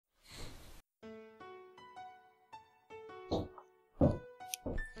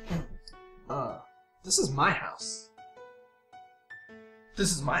This is my house.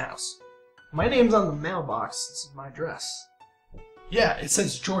 This is my house. My name's on the mailbox. This is my address. Yeah, it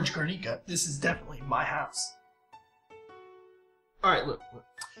says George Garnica. This is definitely my house. Alright, look.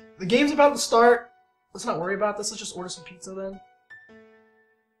 The game's about to start. Let's not worry about this. Let's just order some pizza then.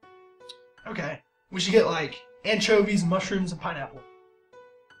 Okay. We should get, like, anchovies, mushrooms, and pineapple.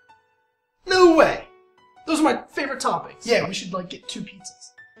 No way! Those are my favorite toppings. Yeah, we should, like, get 2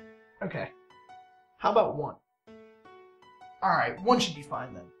 pizzas. Okay. How about 1? Alright, 1 should be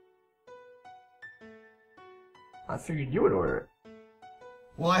fine then. I figured you would order it.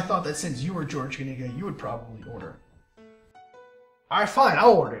 Well, I thought that since you were George Garnica, you would probably order. Alright, fine,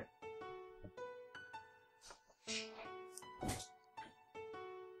 I'll order it.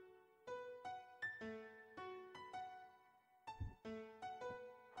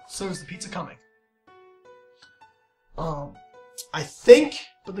 So is the pizza coming? I think,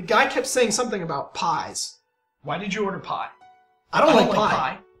 but the guy kept saying something about pies. Why did you order pie? I don't like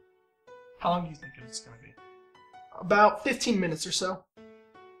pie. How long do you think it's going to be? About 15 minutes or so.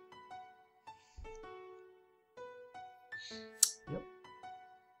 Yep.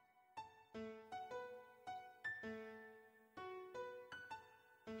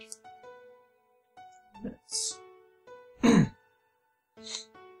 Minutes.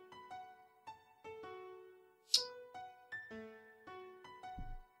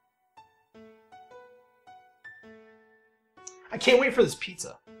 I can't wait for this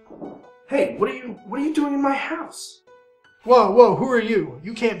pizza. Hey, what are you doing in my house? Whoa, who are you?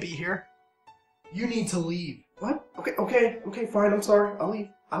 You can't be here. You need to leave. What? Okay, fine, I'm sorry. I'll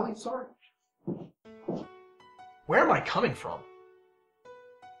leave, sorry. Where am I coming from?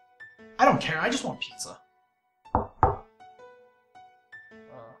 I don't care, I just want pizza. Are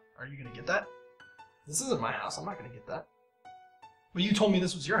you gonna get that? This isn't my house, I'm not gonna get that. But you told me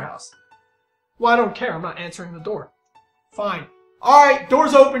this was your house. Well, I don't care, I'm not answering the door. Fine. Alright,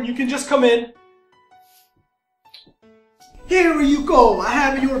 door's open, you can just come in. Here you go, I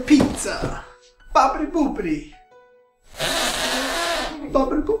have your pizza. Boppity boopity.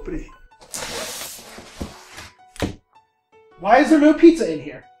 Boppity boopity. Why is there no pizza in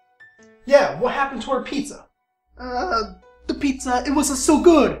here? Yeah, what happened to our pizza? The pizza, it was so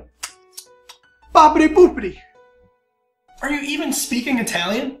good. Boppity boopity. Are you even speaking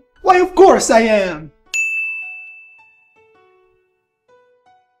Italian? Why, of course I am.